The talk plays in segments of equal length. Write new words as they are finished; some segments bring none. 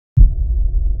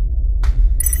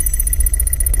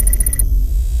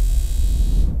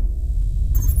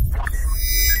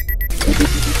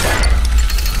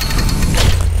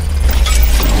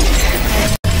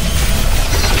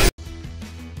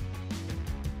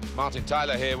Martin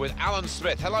Tyler here with Alan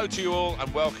Smith. Hello to you all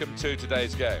and welcome to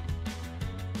today's game.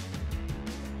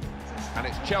 And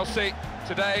it's Chelsea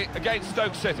today against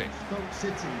Stoke City. Stoke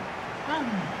City and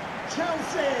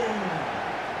Chelsea!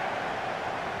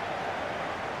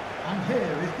 And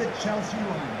here is the Chelsea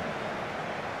line.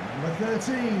 Number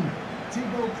 13,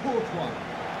 Thibaut Courtois.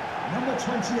 Number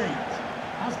 28,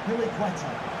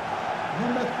 Azpilicueta.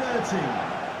 Number 30,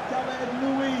 David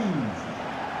Luiz.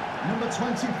 Number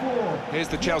 24. Here's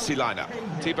the Chelsea lineup.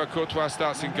 Thibaut Courtois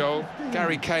starts in goal.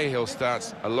 Gary Cahill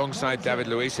starts alongside David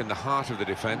Luiz in the heart of the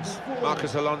defence.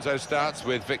 Marcos Alonso starts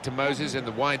with Victor Moses in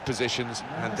the wide positions.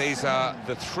 And these are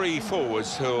the three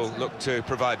forwards who'll look to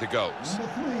provide the goals.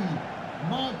 Number 3,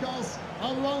 Marcos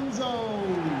Alonso.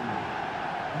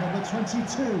 Number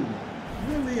 22,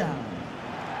 Willian.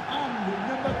 And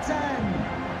number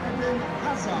 10, Eden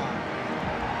Hazard.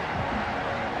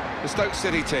 The Stoke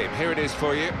City team, here it is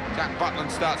for you. Jack Butland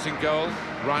starts in goal.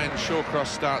 Ryan Shawcross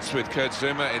starts with Kurt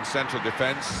Zuma in central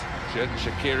defence. Xherdan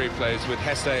Shaqiri plays with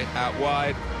Hesse out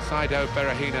wide. Saido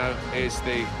Berahino is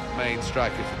the main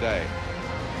striker today.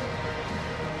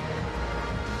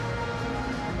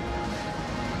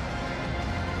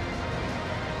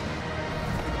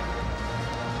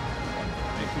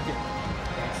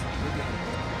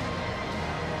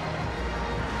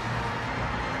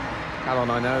 Alan,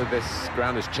 I know this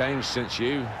ground has changed since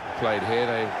you played here.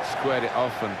 They squared it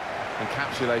off and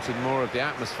encapsulated more of the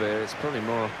atmosphere. It's probably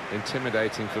more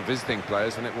intimidating for visiting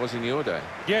players than it was in your day.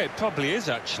 Yeah, it probably is,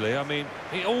 actually. I mean,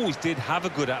 it always did have a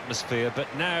good atmosphere, but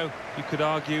now you could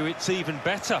argue it's even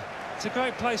better. It's a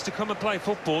great place to come and play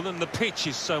football, and the pitch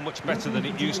is so much better than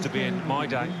it used to be in my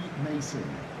day.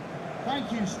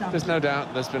 Thank you, Stamford. There's no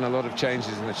doubt there's been a lot of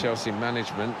changes in the Chelsea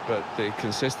management, but the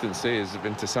consistency has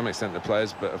been to some extent the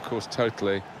players, but of course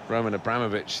totally Roman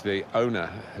Abramovich, the owner,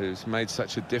 who's made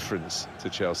such a difference to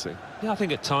Chelsea. Yeah, I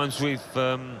think at times we've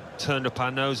turned up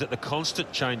our nose at the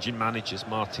constant change in managers,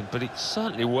 Martin, but it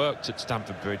certainly worked at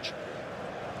Stamford Bridge.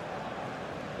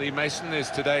 Lee Mason is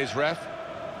today's ref.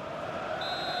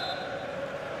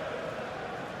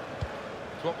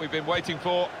 It's what we've been waiting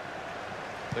for.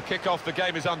 The kick-off, the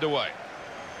game is underway.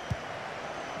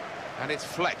 And it's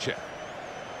Fletcher.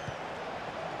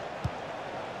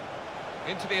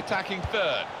 Into the attacking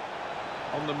third.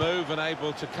 On the move and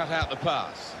able to cut out the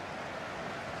pass.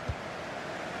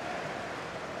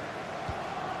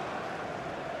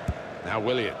 Now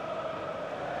Willian.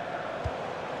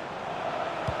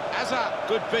 Hazard,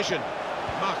 good vision.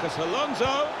 Marcos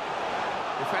Alonso.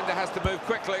 Defender has to move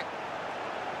quickly.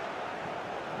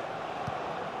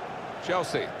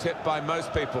 Chelsea, tipped by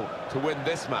most people to win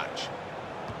this match.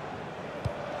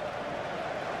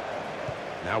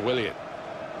 Now Willian.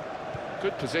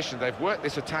 Good position, they've worked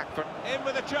this attack for... In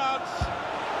with a chance.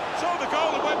 Saw the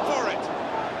goal and went for it.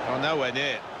 Oh, nowhere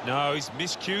near. No, he's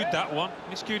miscued that one.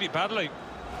 Miscued it badly.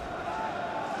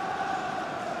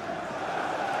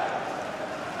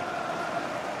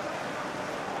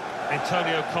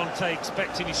 Antonio Conte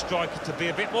expecting his striker to be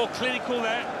a bit more clinical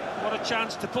there. What a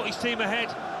chance to put his team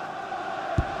ahead.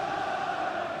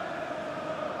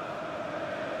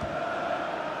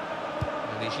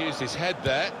 He's used his head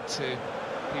there to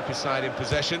keep his side in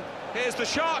possession. Here's the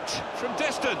shot from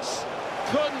distance.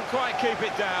 Couldn't quite keep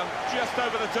it down, just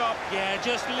over the top. Yeah,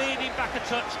 just leaning back a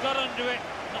touch, got under it.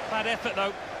 Not bad effort,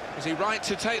 though. Is he right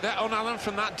to take that on, Alan,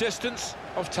 from that distance?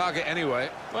 Off target anyway.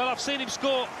 Well, I've seen him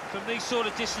score from these sort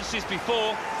of distances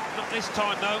before. Not this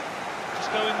time, though.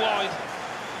 Just going wide.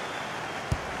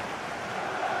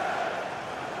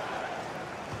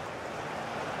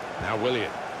 Now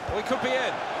Willian. Oh, he could be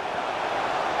in.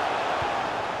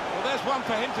 There's one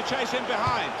for him to chase in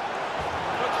behind.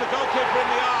 Looks the goalkeeper in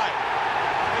the eye.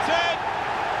 It's in!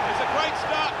 It's a great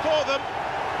start for them.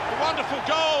 A wonderful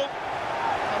goal.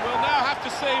 And we'll now have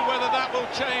to see whether that will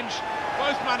change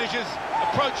both managers'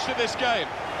 approach to this game.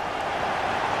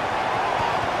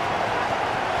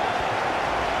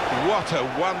 What a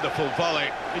wonderful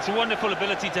volley. It's a wonderful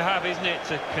ability to have, isn't it?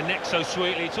 To connect so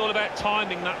sweetly. It's all about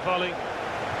timing that volley.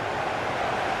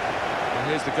 And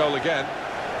here's the goal again.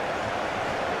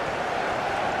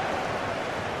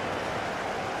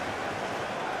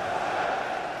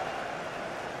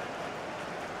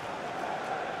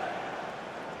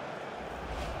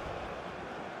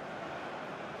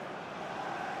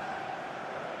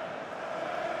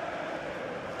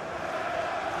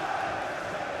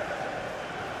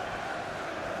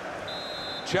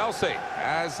 Chelsea,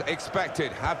 as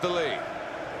expected, have the lead.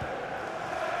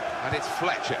 And it's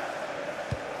Fletcher.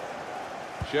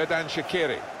 Xherdan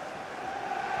Shaqiri.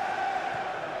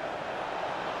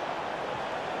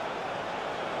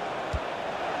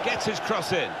 Gets his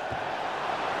cross in.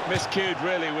 Miscued,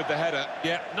 really, with the header.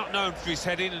 Yeah, not known for his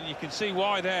heading, and you can see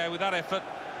why there with that effort.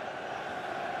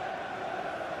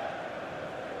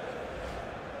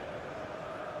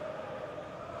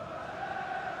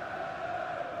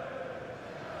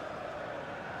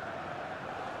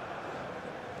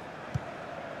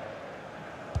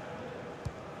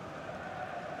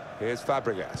 Here's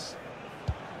Fabregas.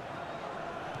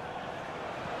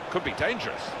 Could be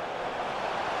dangerous.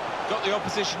 Got the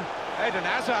opposition. Eden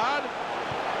Hazard.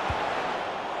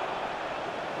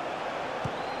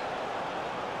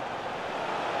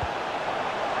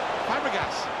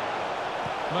 Fabregas.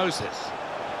 Moses.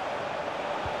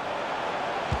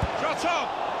 Shot on.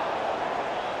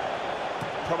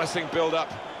 Promising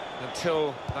build-up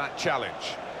until that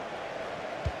challenge.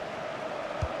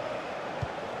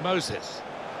 Moses.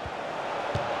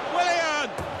 Willian!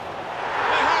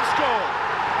 They have scored,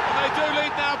 and they do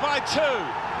lead now by 2.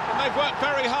 And they've worked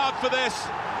very hard for this.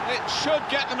 It should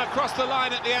get them across the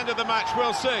line at the end of the match,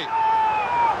 we'll see.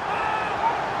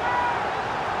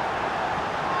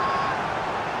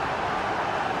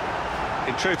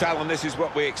 In truth, Alan, this is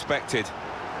what we expected.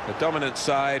 The dominant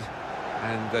side,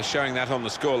 and they're showing that on the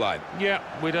scoreline. Yeah,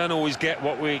 we don't always get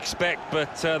what we expect,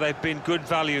 but they've been good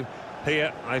value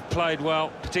here. They've played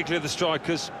well, particularly the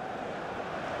strikers.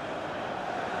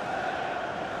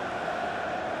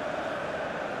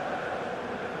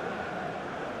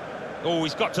 Oh,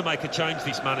 he's got to make a change,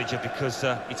 this manager, because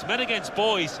it's men against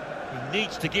boys. He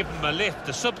needs to give them a lift.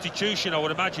 The substitution, I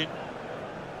would imagine.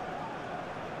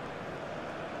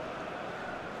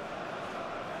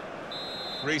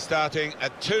 Restarting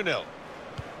at 2-0. Goal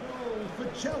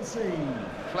for Chelsea.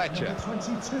 Fletcher. Number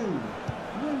 22,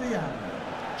 Willian.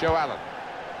 Joe Allen.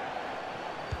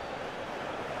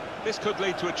 This could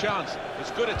lead to a chance.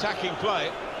 It's good attacking play.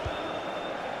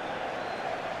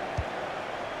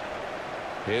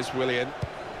 Here's Willian.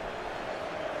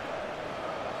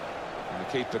 And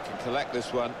the keeper can collect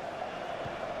this one.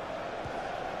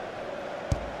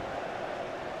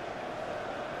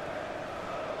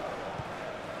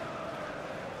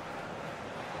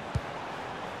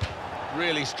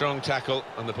 Really strong tackle,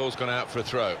 and the ball's gone out for a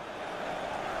throw.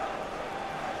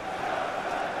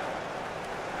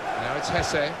 Now it's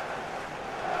Hesse.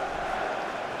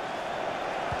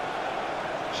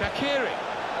 Shaqiri.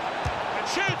 And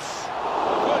shoots!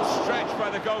 Good stretch by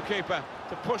the goalkeeper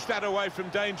to push that away from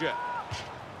danger.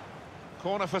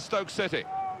 Corner for Stoke City.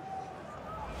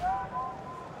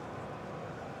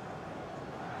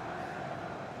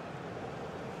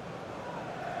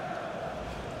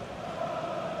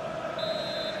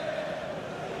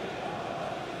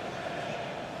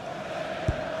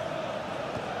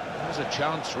 There's a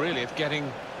chance, really, of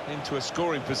getting into a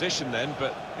scoring position then,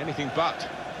 but anything but.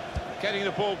 Getting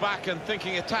the ball back and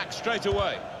thinking attack straight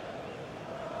away.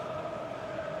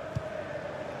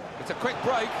 It's a quick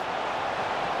break.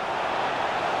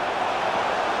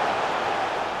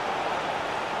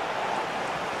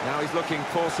 Now he's looking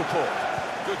for support.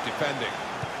 Good defending.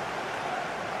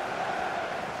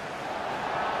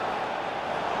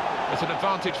 It's an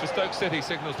advantage for Stoke City,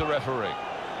 signals the referee.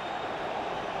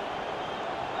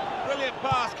 Brilliant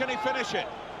pass, can he finish it?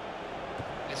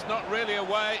 It's not really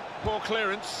away, poor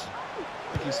clearance.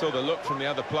 I think he saw the look from the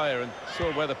other player and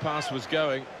saw where the pass was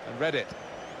going and read it.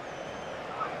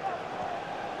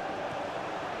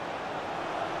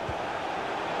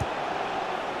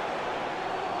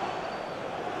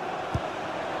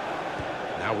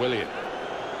 Now Willian.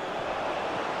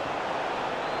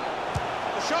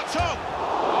 The shot's on!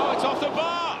 Oh, it's off the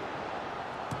bar!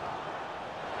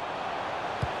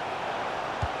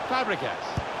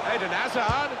 Fabregas. Eden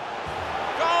Hazard.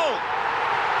 Goal!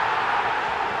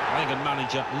 I think a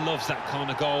manager loves that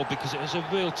kind of goal because it was a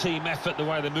real team effort, the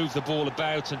way they moved the ball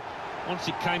about, and once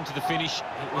it came to the finish,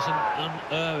 it was an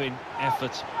unerring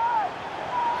effort.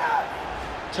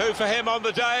 2 for him on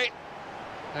the day,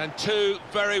 and 2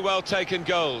 very well taken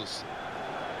goals.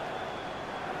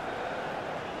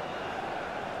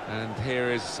 And here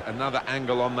is another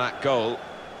angle on that goal.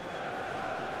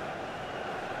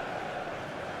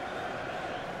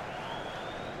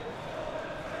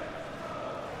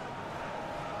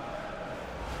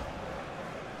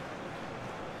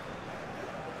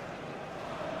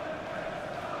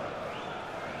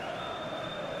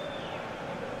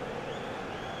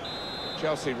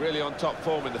 Chelsea really on top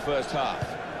form in the first half.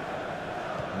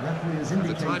 The referee has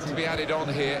indicated The time to be added on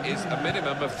here is a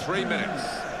minimum of 3 minutes.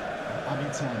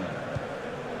 added time.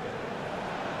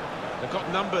 They've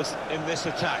got numbers in this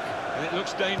attack, and it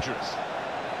looks dangerous.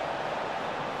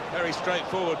 Very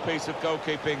straightforward piece of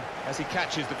goalkeeping as he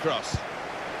catches the cross.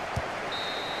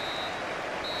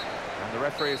 And the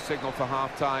referee has signalled for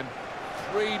half-time.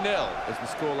 3-0 is the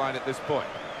scoreline at this point.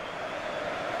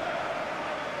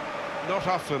 Not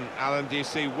often, Alan, do you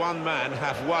see one man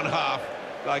have one half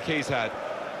like he's had.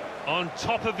 On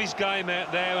top of his game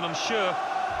out there, and I'm sure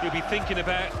he'll be thinking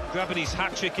about grabbing his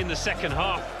hat-trick in the second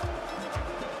half.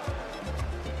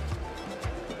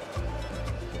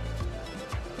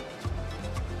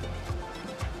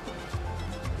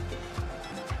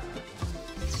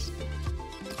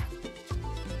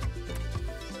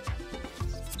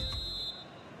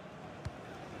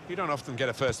 You don't often get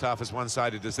a first half as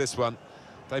one-sided as this one.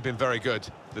 They've been very good,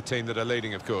 the team that are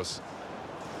leading, of course.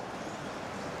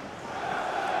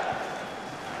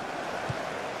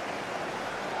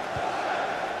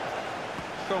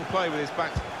 Strong play with his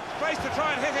back. Space to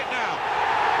try and hit it now.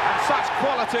 And such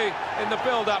quality in the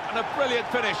build-up, and a brilliant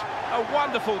finish. A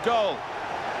wonderful goal.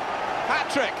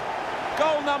 Hat-trick.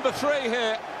 Goal number 3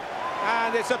 here.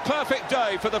 And it's a perfect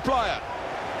day for the player.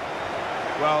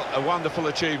 Well, a wonderful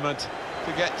achievement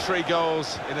to get 3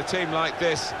 goals in a team like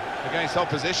this, against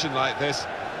opposition like this.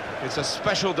 It's a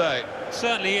special day.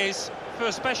 Certainly is, for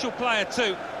a special player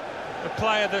too. A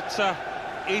player that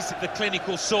is the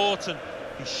clinical sort, and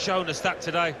he's shown us that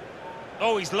today.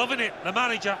 Oh, he's loving it, the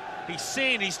manager. He's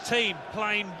seeing his team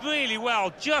playing really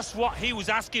well, just what he was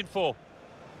asking for.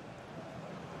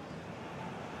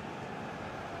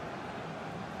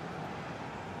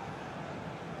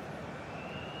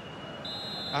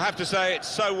 I have to say it's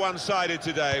so one-sided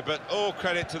today, but all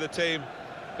credit to the team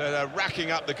that are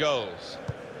racking up the goals.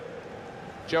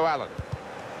 Joe Allen.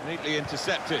 Neatly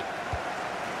intercepted.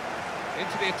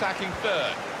 Into the attacking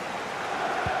third.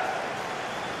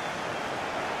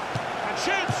 And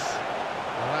shoots!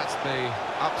 Well, that's the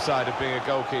upside of being a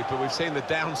goalkeeper. We've seen the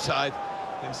downside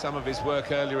in some of his work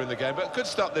earlier in the game, but good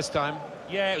stop this time.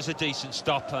 Yeah, it was a decent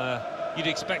stop. You'd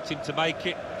expect him to make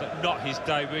it, but not his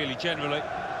day, really, generally.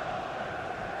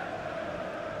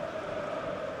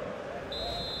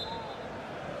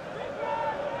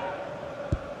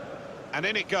 And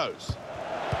in it goes.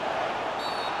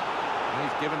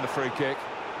 He's given the free kick.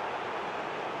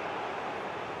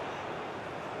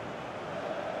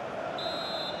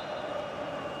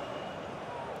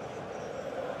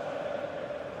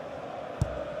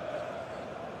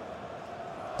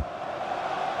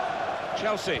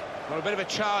 Chelsea got a bit of a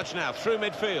charge now through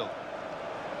midfield.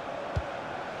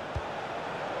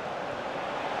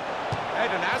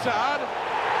 Eden Hazard.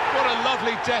 What a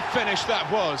lovely death finish that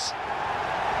was.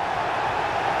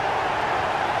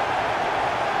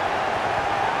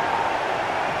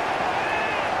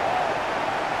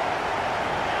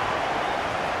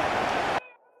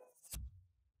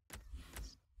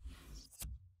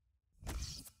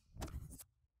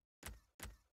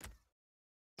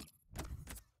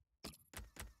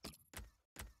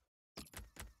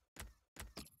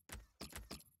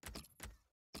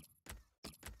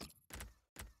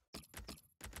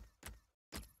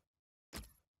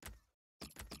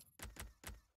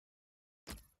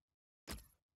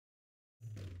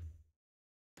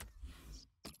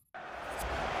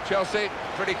 Chelsea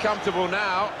pretty comfortable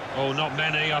now. Oh, not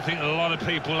many. I think a lot of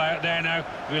people out there now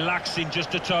relaxing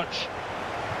just a touch.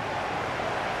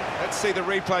 Let's see the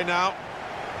replay now.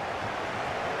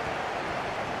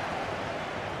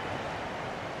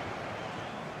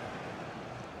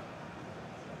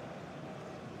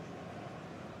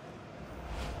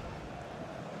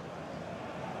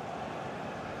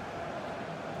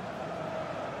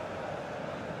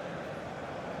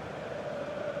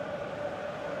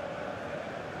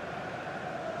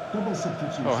 Double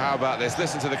substitution. Oh, how about this?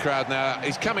 Listen to the crowd now.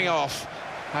 He's coming off,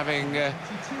 having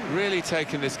really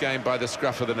taken this game by the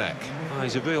scruff of the neck. Oh,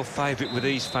 he's a real favourite with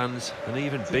these fans, an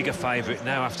even bigger favourite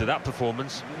now after that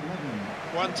performance.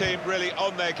 One team really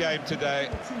on their game today,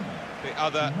 the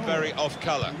other very off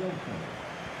colour.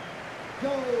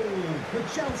 Goal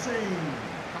for Chelsea.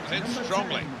 Comes in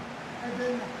strongly.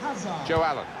 Eden Hazard. Joe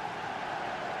Allen.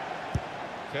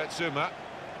 Kurt Zuma.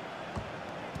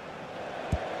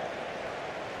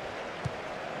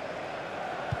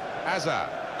 Hazard,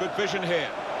 good vision here.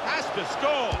 Has to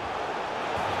score.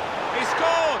 He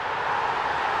scored.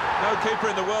 No keeper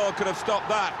in the world could have stopped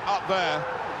that up there.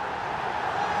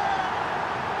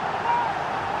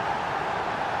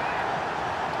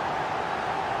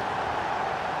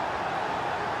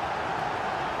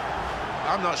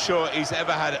 I'm not sure he's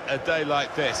ever had a day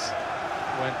like this,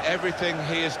 when everything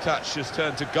he has touched has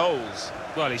turned to goals.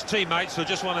 Well, his teammates will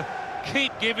just want to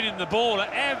keep giving him the ball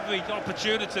at every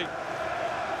opportunity.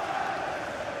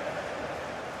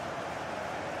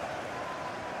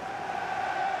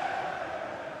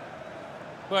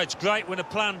 Well, it's great when a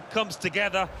plan comes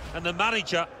together, and the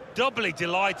manager doubly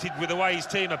delighted with the way his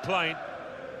team are playing.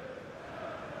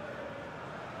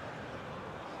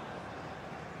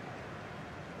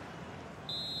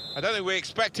 I don't think we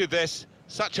expected this,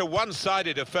 such a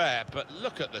one-sided affair, but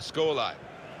look at the scoreline.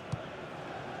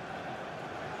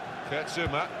 Kurt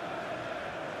Zouma.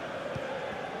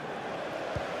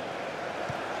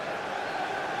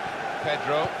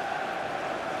 Pedro.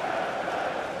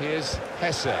 Here's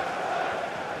Hesse.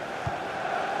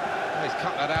 He's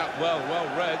cut that out well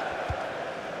read.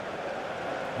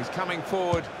 He's coming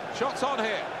forward. Shots on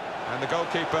here. And the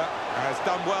goalkeeper has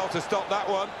done well to stop that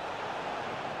one.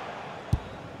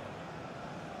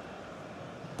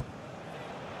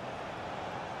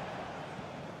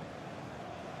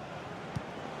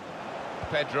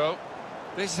 Pedro.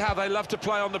 This is how they love to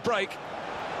play on the break.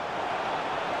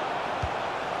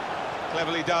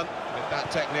 Cleverly done with that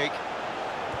technique.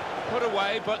 Put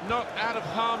away, but not out of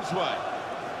harm's way.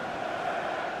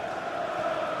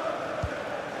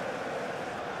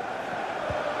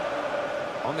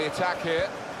 On the attack here.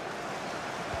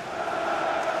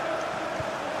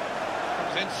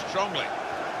 Comes in strongly.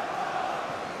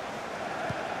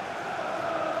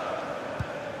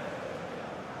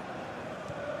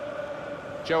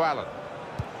 Joe Allen.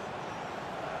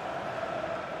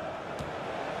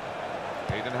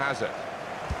 Eden Hazard.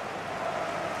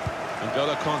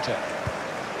 N'Golo Kanté.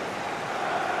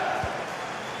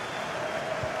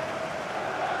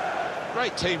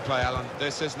 Great team play, Alan,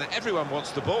 this, isn't it? Everyone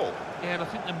wants the ball. Yeah, and I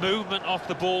think the movement off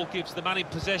the ball gives the man in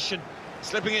possession.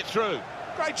 Slipping it through.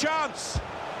 Great chance!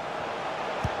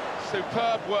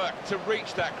 Superb work to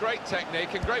reach that. Great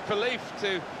technique and great belief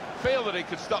to feel that he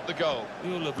could stop the goal.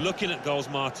 We all love looking at goals,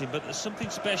 Martin, but there's something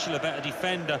special about a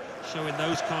defender showing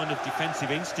those kind of defensive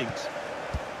instincts.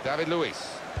 David Luiz.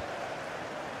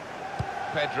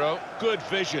 Pedro, good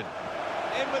vision.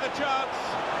 In with a chance.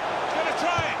 He's going to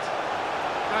try it.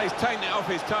 Now he's taken it off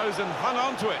his toes and hung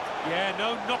on to it. Yeah,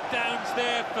 no knockdowns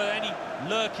there for any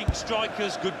lurking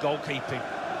strikers. Good goalkeeping.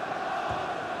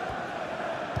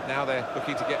 Now they're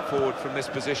looking to get forward from this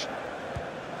position.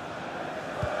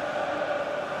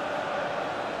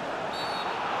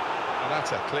 And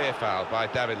that's a clear foul by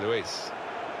David Luiz.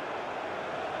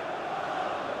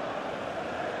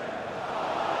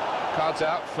 Cards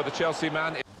out for the Chelsea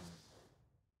man.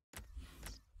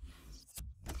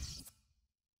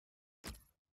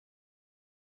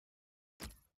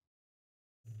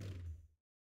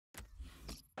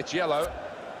 It's yellow.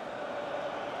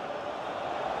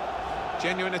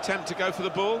 Genuine attempt to go for the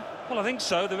ball? Well, I think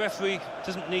so. The referee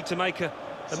doesn't need to make a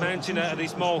mountain out of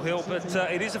this molehill, but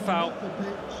it is a foul.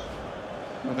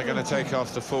 Well, they're going to take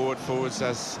off the forwards,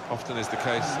 as often is the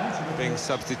case, being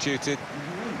substituted.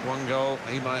 One goal,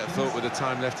 he might have thought with the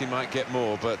time left he might get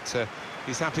more, but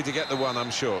he's happy to get the one,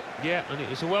 I'm sure. Yeah, and it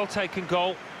was a well-taken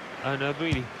goal and a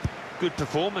really good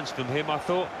performance from him, I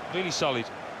thought. Really solid.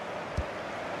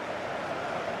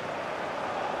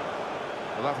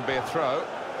 Well, that would be a throw.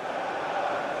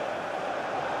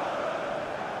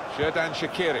 Xherdan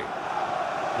Shaqiri.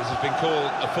 This has been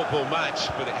called a football match,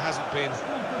 but it hasn't been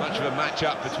much of a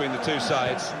match-up between the two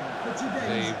sides.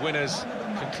 The winners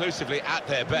conclusively at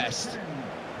their best,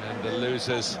 and the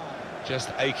losers just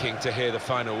aching to hear the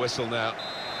final whistle now.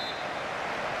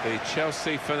 The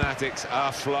Chelsea fanatics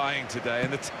are flying today,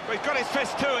 and he's got his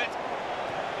fist to it.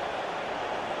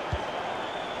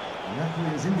 The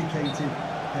referee has indicated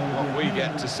what we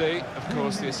get to see. Of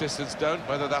course, the assistants don't.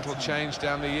 Whether that'll change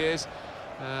down the years,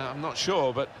 I'm not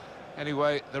sure, but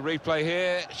anyway, the replay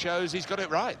here shows he's got it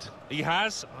right. He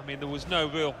has. I mean, there was no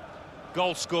real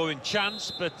goal-scoring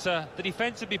chance, but the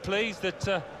defence would be pleased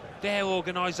that their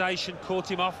organisation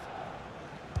caught him off.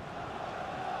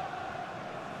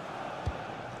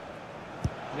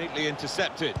 Neatly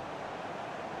intercepted.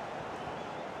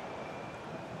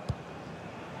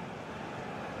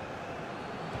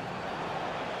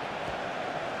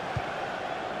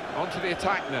 On to the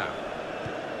attack now.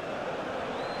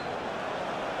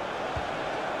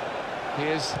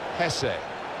 Here's Hesse.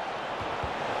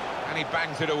 And he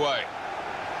bangs it away.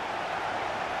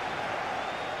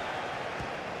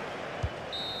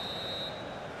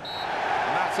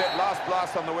 And that's it, last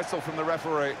blast on the whistle from the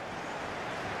referee.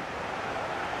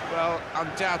 Well,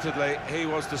 undoubtedly, he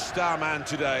was the star man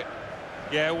today.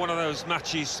 Yeah, one of those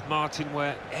matches, Martin,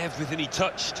 where everything he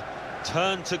touched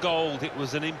turned to gold. It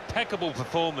was an impeccable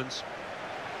performance.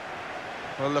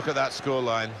 Well, look at that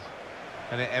scoreline,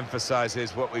 and it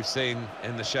emphasises what we've seen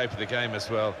in the shape of the game as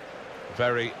well.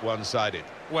 Very one-sided.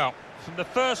 Well, from the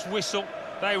first whistle,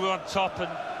 they were on top,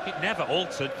 and it never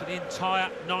altered for the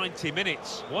entire 90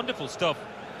 minutes. Wonderful stuff.